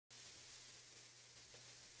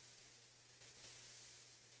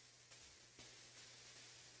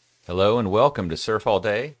Hello and welcome to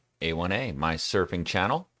SurfAllDayA1A, my surfing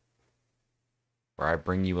channel, where I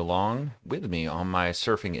bring you along with me on my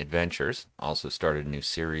surfing adventures. Also started a new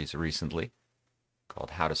series recently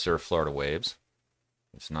called How to Surf Florida Waves.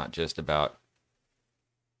 It's not just about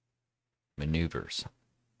maneuvers.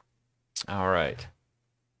 All right.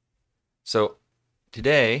 So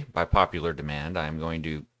today, by popular demand, I'm going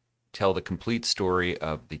to tell the complete story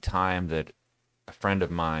of the time that a friend of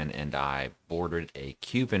mine and I boarded a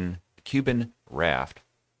Cuban Raft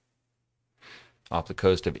off the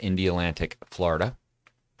coast of Atlantic, Florida.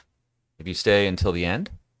 If you stay until the end,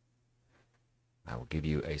 I will give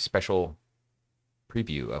you a special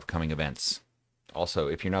preview of coming events. Also,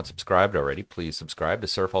 if you're not subscribed already, please subscribe to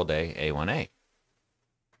SurfAllDayA1A.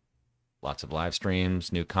 Lots of live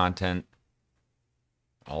streams, new content,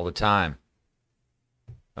 all the time.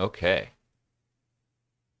 Okay.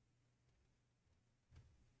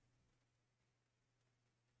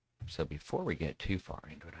 So before we get too far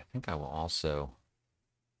into it, I think I will also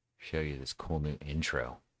show you this cool new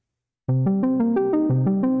intro.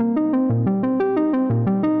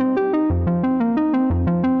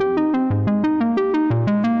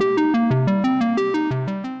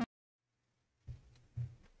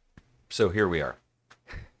 So here we are.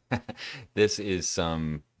 This is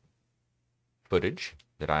some footage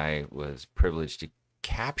that I was privileged to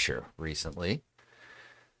capture recently.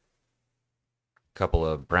 Couple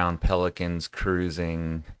of brown pelicans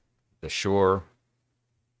cruising the shore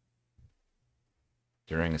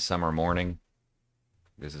during a summer morning.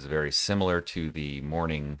 This is very similar to the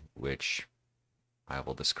morning which I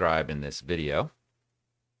will describe in this video.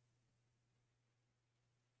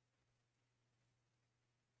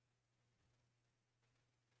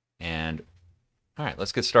 And all right,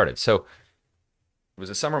 let's get started. So it was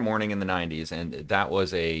a summer morning in the 90s, and that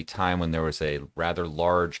was a time when there was a rather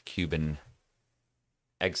large Cuban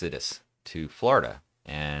exodus to Florida,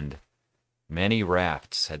 and many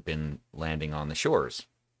rafts had been landing on the shores.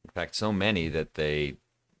 In fact, so many that I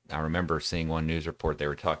remember seeing one news report, they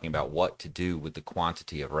were talking about what to do with the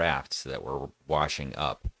quantity of rafts that were washing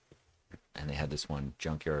up. And they had this one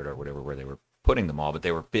junkyard or whatever where they were putting them all, but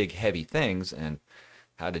they were big, heavy things, and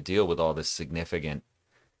how to deal with all this significant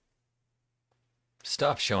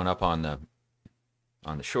stuff showing up on the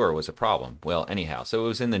shore was a problem. Well, anyhow, so it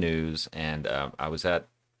was in the news, and I was at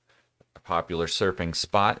a popular surfing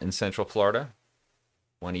spot in Central Florida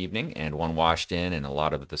one evening, and one washed in, and a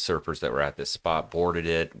lot of the surfers that were at this spot boarded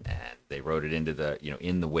it, and they rode it into the,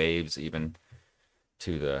 in the waves even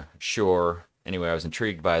to the shore. Anyway, I was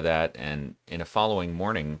intrigued by that, and in a following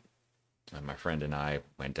morning, my friend and I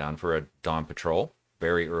went down for a dawn patrol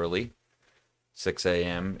very early, 6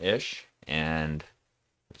 a.m.-ish, and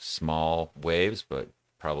small waves, but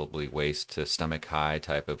probably waist to stomach high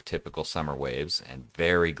type of typical summer waves, and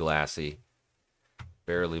very glassy,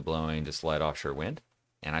 barely blowing just light offshore wind.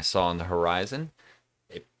 And I saw on the horizon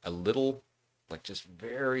a little, like, just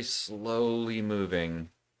very slowly moving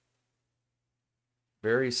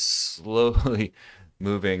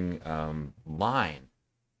line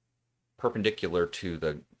perpendicular to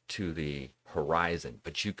the horizon,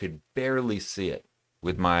 but you could barely see it.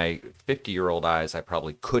 With my 50-year-old eyes, I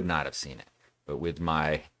probably could not have seen it. But with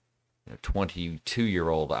my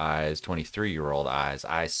 22-year-old eyes, 23-year-old eyes,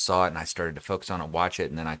 I saw it, and I started to focus on it, watch it,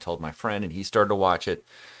 and then I told my friend, and he started to watch it.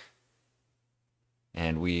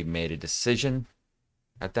 And we made a decision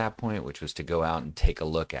at that point, which was to go out and take a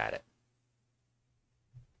look at it.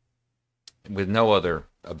 With no other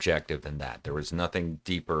objective than that. There was nothing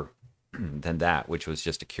deeper than that, which was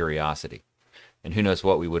just a curiosity. And who knows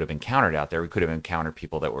what we would have encountered out there. We could have encountered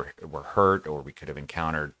people that were hurt, or we could have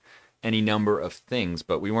encountered any number of things,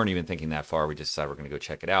 but we weren't even thinking that far. We just decided we're going to go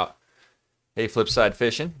check it out. Hey, Flipside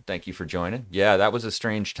Fishing, thank you for joining. Yeah, that was a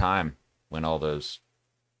strange time when all those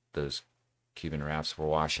Cuban rafts were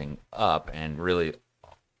washing up, and really,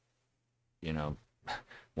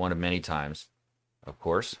 one of many times, of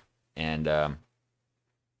course. And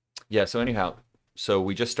yeah, so anyhow, so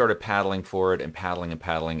we just started paddling for it, and paddling,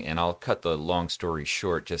 and I'll cut the long story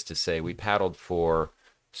short just to say we paddled for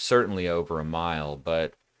certainly over a mile,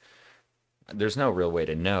 but there's no real way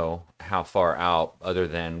to know how far out other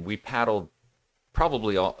than we paddled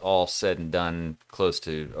probably all said and done close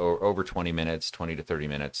to over 20 minutes, 20 to 30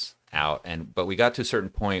 minutes out. But we got to a certain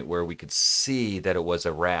point where we could see that it was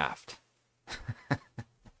a raft.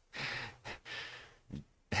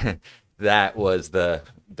 That was the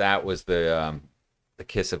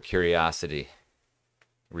kiss of curiosity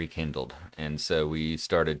rekindled. And so we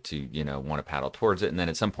started to, want to paddle towards it. And then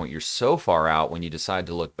at some point you're so far out when you decide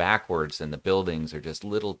to look backwards and the buildings are just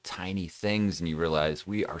little tiny things, and you realize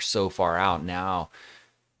we are so far out now.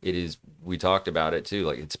 it is, we talked about it too,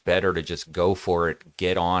 like it's better to just go for it,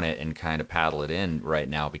 get on it, and kind of paddle it in right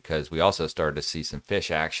now, because we also started to see some fish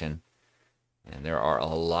action, and there are a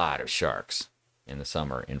lot of sharks in the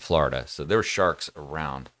summer in Florida. So there were sharks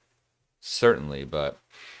around, certainly, but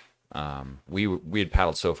we had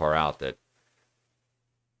paddled so far out that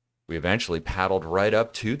we eventually paddled right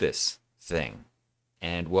up to this thing.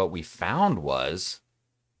 And what we found was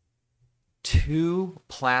two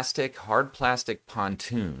hard plastic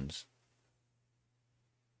pontoons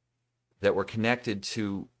that were connected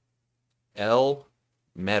to L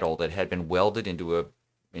metal that had been welded into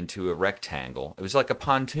a rectangle. It was like a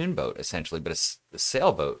pontoon boat essentially, but a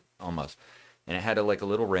sailboat almost. And it had like a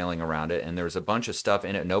little railing around it, and there was a bunch of stuff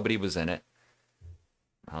in it. Nobody was in it.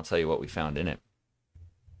 I'll tell you what we found in it.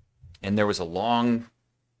 And there was a long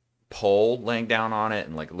pole laying down on it,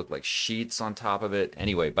 and like it looked like sheets on top of it.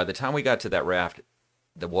 Anyway, by the time we got to that raft,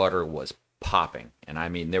 the water was popping. And I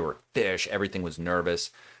mean, there were fish. Everything was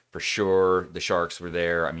nervous. For sure, the sharks were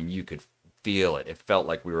there. I mean, you could feel it. It felt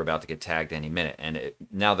like we were about to get tagged any minute. And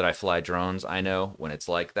now that I fly drones, I know when it's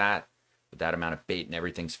like that, with that amount of bait and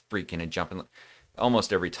everything's freaking and jumping.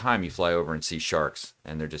 Almost every time you fly over and see sharks,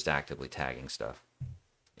 and they're just actively tagging stuff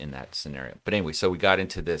in that scenario. But anyway, so we got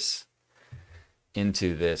into this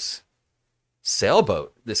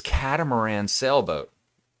sailboat, this catamaran sailboat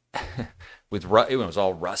with it was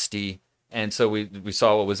all rusty. And so we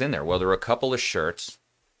saw what was in there. Well, there were a couple of shirts,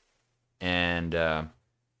 and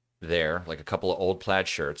there, like a couple of old plaid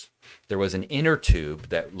shirts. There was an inner tube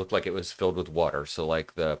that looked like it was filled with water, so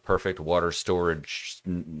like the perfect water storage,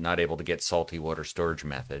 not able to get salty water storage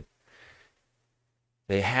method.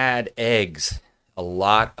 They had eggs, a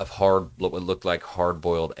lot of what looked like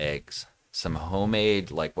hard-boiled eggs. Some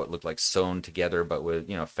homemade, like what looked like sewn together, but with,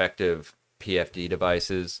 effective PFD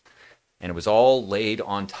devices. And it was all laid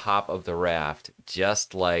on top of the raft,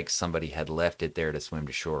 just like somebody had left it there to swim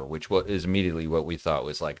to shore, which is immediately what we thought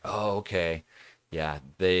was like, oh, okay. Yeah,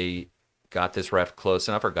 they got this raft close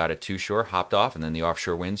enough or got it to shore, hopped off, and then the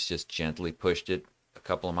offshore winds just gently pushed it a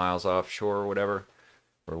couple of miles offshore or whatever,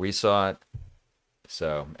 where we saw it.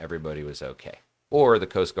 So everybody was okay. Or the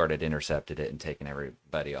Coast Guard had intercepted it and taken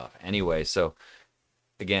everybody off. Anyway, so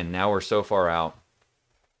again, now we're so far out.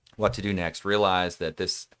 What to do next? Realize that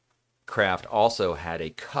this craft also had a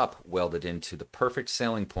cup welded into the perfect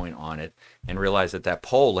sailing point on it, and realized that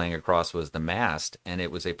pole laying across was the mast, and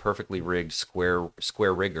it was a perfectly rigged square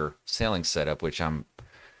rigger sailing setup, which I'm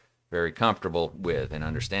very comfortable with and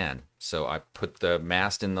understand. So I put the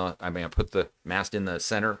mast in the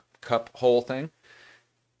center cup hole thing,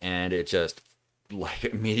 and it just like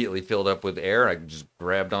immediately filled up with air. I just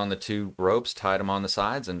grabbed on the two ropes, tied them on the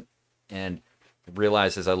sides, and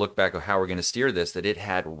realized as I look back at how we're going to steer this, that it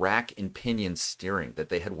had rack and pinion steering that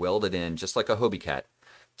they had welded in, just like a Hobie Cat,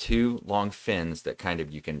 two long fins that kind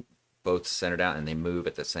of, you can both center down and they move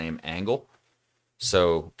at the same angle.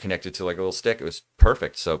 So connected to like a little stick, it was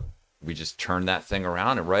perfect. So we just turned that thing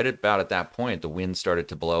around, and right about at that point, the wind started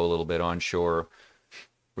to blow a little bit on shore.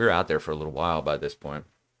 We were out there for a little while by this point,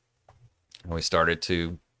 and we started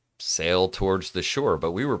to sail towards the shore,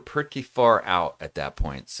 but we were pretty far out at that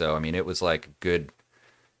point. So, I mean, it was like a good,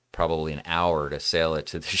 probably an hour to sail it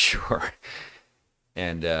to the shore.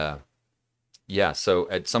 And yeah, so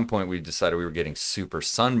at some point we decided we were getting super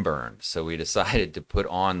sunburned. So we decided to put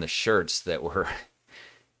on the shirts that were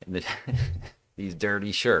these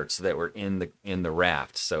dirty shirts that were in the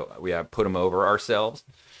raft. So we put them over ourselves.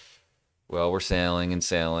 Well, we're sailing, and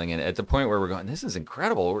at the point where we're going, this is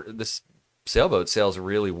incredible. This sailboat sails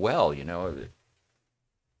really well,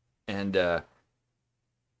 and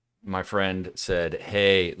my friend said,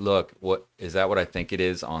 hey, look, what is that? What I think it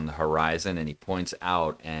is on the horizon? And he points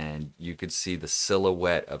out, and you could see the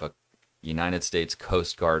silhouette of a United States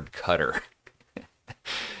Coast Guard cutter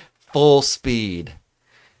full speed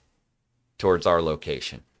towards our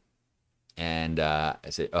location. And I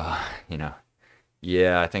said,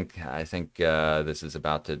 yeah, I think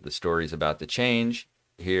the story's about to change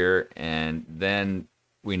here. And then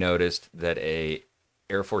we noticed that a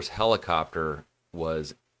Air Force helicopter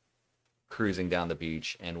was cruising down the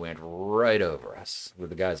beach and went right over us, with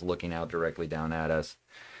the guys looking out directly down at us.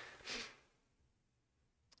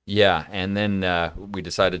 Yeah, and then we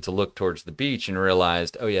decided to look towards the beach and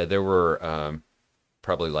realized, oh yeah, there were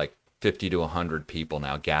probably like 50 to 100 people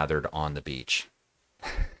now gathered on the beach.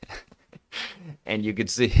 And you could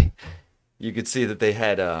see that they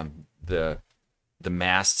had the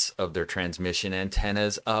masts of their transmission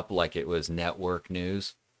antennas up like it was network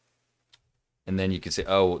news. And then you could say,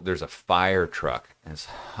 oh, there's a fire truck. And it's,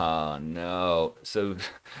 oh, no. So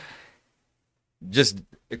just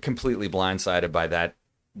completely blindsided by that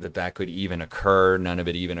that that could even occur. None of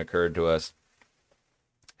it even occurred to us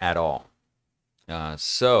at all.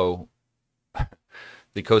 So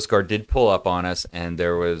the Coast Guard did pull up on us, and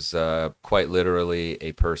there was quite literally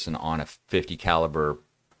a person on a 50 caliber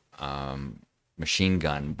machine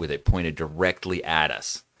gun with it pointed directly at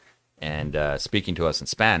us and speaking to us in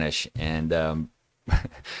Spanish. And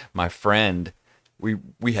my friend,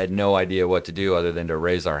 we had no idea what to do other than to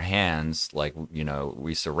raise our hands, like, you know,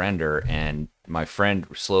 we surrender. And my friend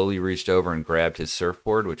slowly reached over and grabbed his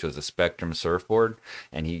surfboard, which was a Spectrum surfboard,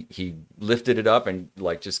 and he lifted it up and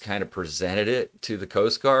like just kind of presented it to the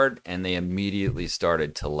Coast Guard, and they immediately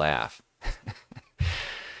started to laugh.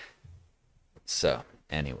 So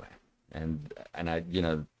anyway, and I, you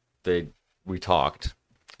know, we talked,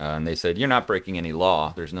 and they said, you're not breaking any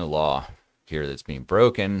law. There's no law here that's being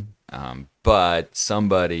broken. But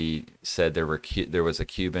somebody said there was a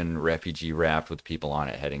Cuban refugee raft with people on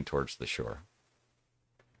it heading towards the shore.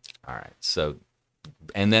 All right. So,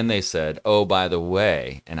 and then they said, oh, by the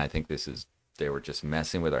way, and I think they were just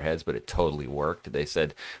messing with our heads, but it totally worked. They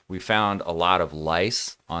said, we found a lot of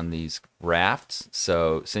lice on these rafts.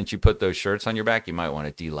 So since you put those shirts on your back, you might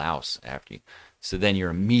want to delouse after you. So then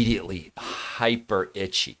you're immediately hyper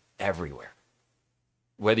itchy everywhere.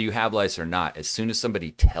 Whether you have lice or not, as soon as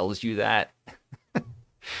somebody tells you that,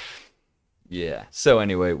 yeah. So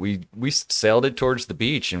anyway, we sailed it towards the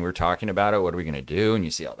beach, and we're talking about it. What are we going to do? And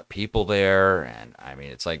you see all the people there, and I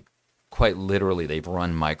mean, it's like quite literally they've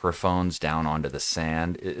run microphones down onto the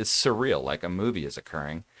sand. It's surreal, like a movie is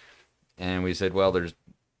occurring. And we said, well, there's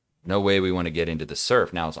no way we want to get into the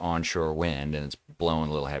surf. Now it's onshore wind, and it's blowing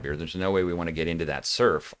a little heavier. There's no way we want to get into that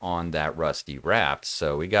surf on that rusty raft.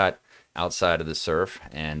 So we got outside of the surf,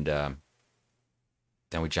 and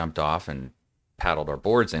then we jumped off and paddled our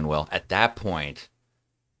boards in. Well, at that point,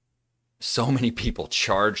 so many people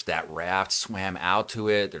charged that raft, swam out to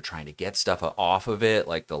it. They're trying to get stuff off of it,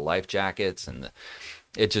 like the life jackets, and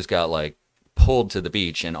it just got like pulled to the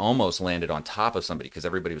beach and almost landed on top of somebody because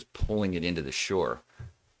everybody was pulling it into the shore.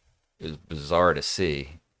 It was bizarre to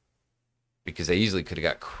see because they easily could have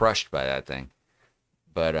got crushed by that thing.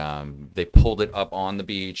 But they pulled it up on the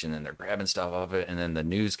beach, and then they're grabbing stuff off it. And then the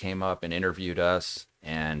news came up and interviewed us.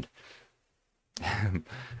 And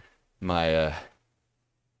my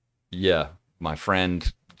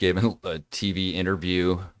friend gave a TV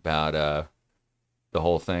interview about the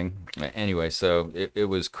whole thing. Anyway, so it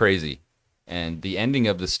was crazy. And the ending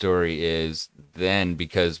of the story is then,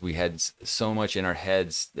 because we had so much in our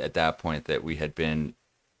heads at that point that we had been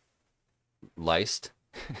liced.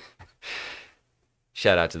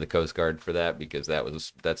 Shout out to the Coast Guard for that, because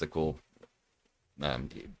that's a cool.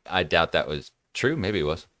 I doubt that was true. Maybe it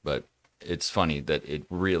was, but it's funny that it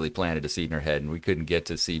really planted a seed in our head, and we couldn't get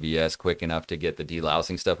to CVS quick enough to get the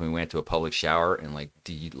delousing stuff. And we went to a public shower and like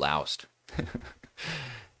deloused.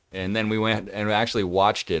 And then we went and actually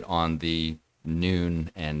watched it on the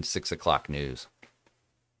noon and 6 o'clock news.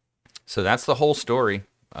 So that's the whole story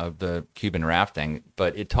of the Cuban Raft thing.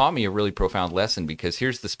 But it taught me a really profound lesson, because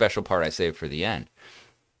here's the special part I saved for the end.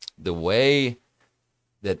 The way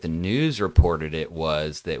that the news reported it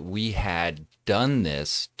was that we had done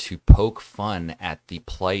this to poke fun at the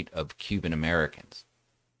plight of Cuban Americans.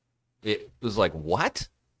 It was like, what?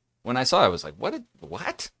 When I saw it, I was like,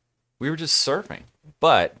 what? We were just surfing.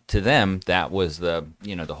 But to them, that was the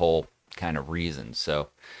whole kind of reason. So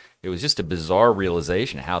it was just a bizarre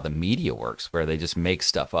realization of how the media works, where they just make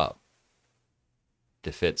stuff up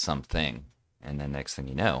to fit something. And then next thing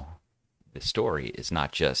you know, the story is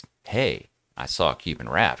not just, hey, I saw a Cuban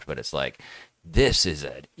Raft, but it's like, this is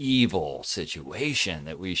an evil situation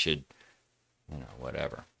that we should,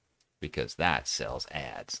 whatever, because that sells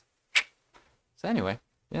ads. So anyway,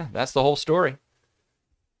 yeah, that's the whole story.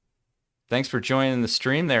 Thanks for joining the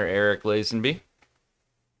stream there, Eric Lazenby.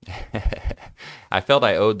 I felt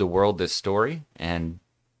I owed the world this story, and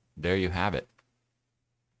there you have it.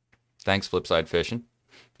 Thanks, Flipside Fishing.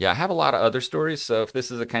 Yeah, I have a lot of other stories, so if this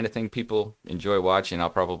is the kind of thing people enjoy watching, I'll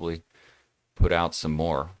probably put out some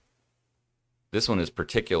more. This one is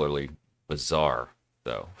particularly bizarre,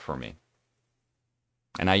 though, for me.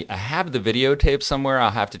 And I have the videotape somewhere.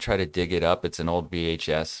 I'll have to try to dig it up. It's an old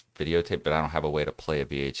VHS videotape, but I don't have a way to play a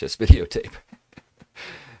VHS videotape.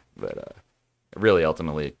 But really,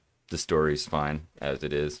 ultimately, the story's fine as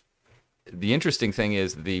it is. The interesting thing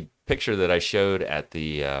is the picture that I showed at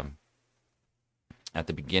the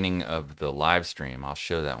beginning of the live stream. I'll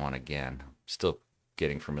show that one again. I'm still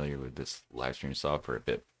getting familiar with this live stream software a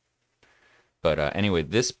bit. But anyway,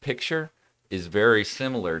 this picture is very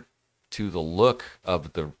similar to the look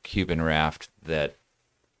of the Cuban Raft that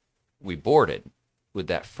we boarded. with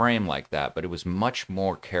that frame like that, but it was much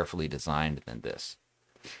more carefully designed than this.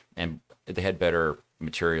 And they had better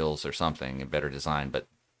materials or something and better design, but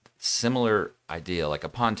similar idea, like a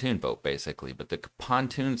pontoon boat basically. But the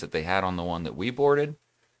pontoons that they had on the one that we boarded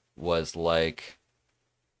was like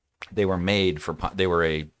they were made for, they were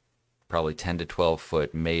a probably 10 to 12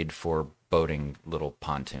 foot made for boating little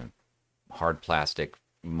pontoon, hard plastic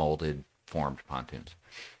molded formed pontoons.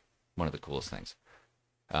 One of the coolest things.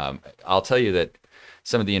 I'll tell you that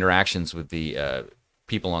some of the interactions with the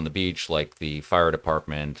people on the beach, like the fire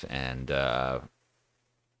department and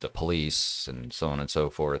the police and so on and so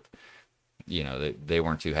forth, you know, they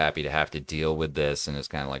weren't too happy to have to deal with this. And it's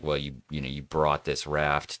kind of like, well, you know, you brought this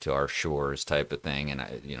raft to our shores type of thing. And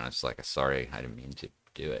it's like, sorry, I didn't mean to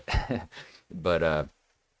do it. But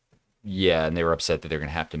yeah, and they were upset that they're going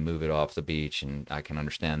to have to move it off the beach. And I can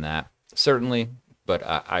understand that, certainly. But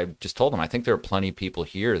I just told them, I think there are plenty of people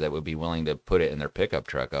here that would be willing to put it in their pickup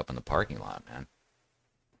truck up in the parking lot, man.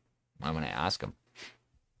 I'm going to ask them.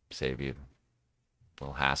 Save you a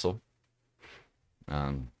little hassle.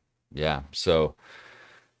 Yeah, so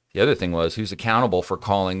the other thing was, who's accountable for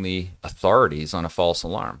calling the authorities on a false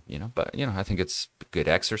alarm? But I think it's good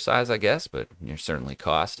exercise, I guess, but there's certainly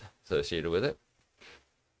cost associated with it.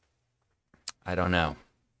 I don't know.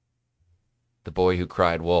 The boy who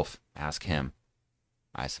cried wolf, ask him,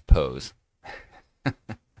 I suppose.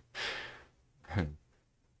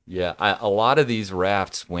 Yeah, a lot of these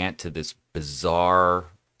rafts went to this bizarre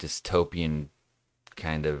dystopian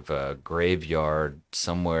kind of graveyard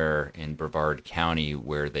somewhere in Brevard County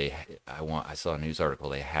where I saw a news article,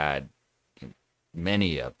 they had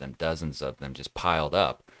many of them, dozens of them just piled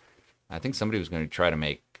up. I think somebody was going to try to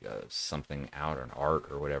make something out, an art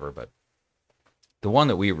or whatever, but the one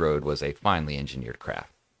that we rode was a finely engineered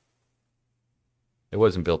craft. It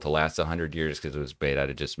wasn't built to last 100 years because it was made out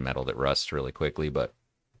of just metal that rusts really quickly, but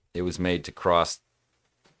it was made to cross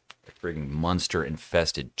a frigging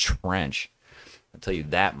monster-infested trench. I'll tell you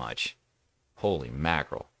that much. Holy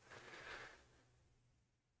mackerel.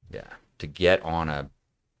 Yeah, to get on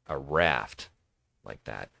a raft like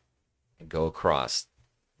that and go across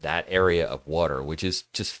that area of water, which is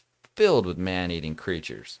just filled with man-eating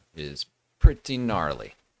creatures, is pretty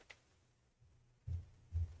gnarly.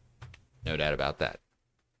 No doubt about that.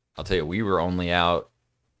 I'll tell you, we were only out,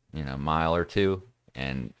 a mile or two,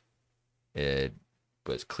 and it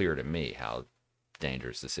was clear to me how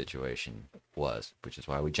dangerous the situation was, which is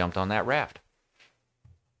why we jumped on that raft.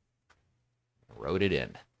 Rode it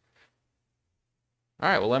in. All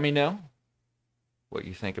right, well, let me know what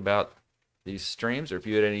you think about these streams, or if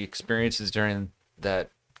you had any experiences during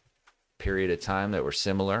that period of time that were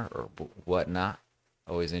similar or whatnot.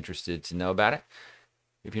 Always interested to know about it.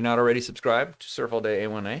 If you're not already subscribed to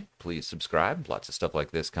SurfAllDayA1A, please subscribe. Lots of stuff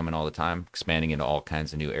like this coming all the time, expanding into all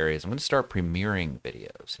kinds of new areas. I'm going to start premiering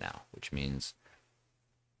videos now, which means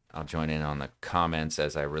I'll join in on the comments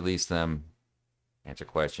as I release them, answer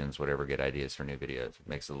questions, whatever, get ideas for new videos. It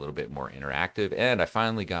makes it a little bit more interactive. And I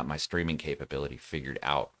finally got my streaming capability figured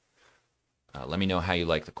out. Let me know how you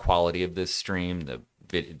like the quality of this stream, the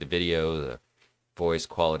video, the voice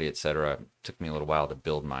quality, etc. It took me a little while to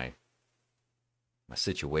build my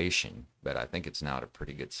situation, but I think it's now at a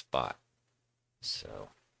pretty good spot. So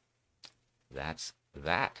that's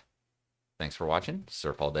that. Thanks for watching.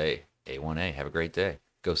 Surf all day, A1A. Have a great day.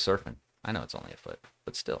 Go surfing. I know it's only a foot,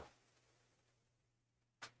 but still.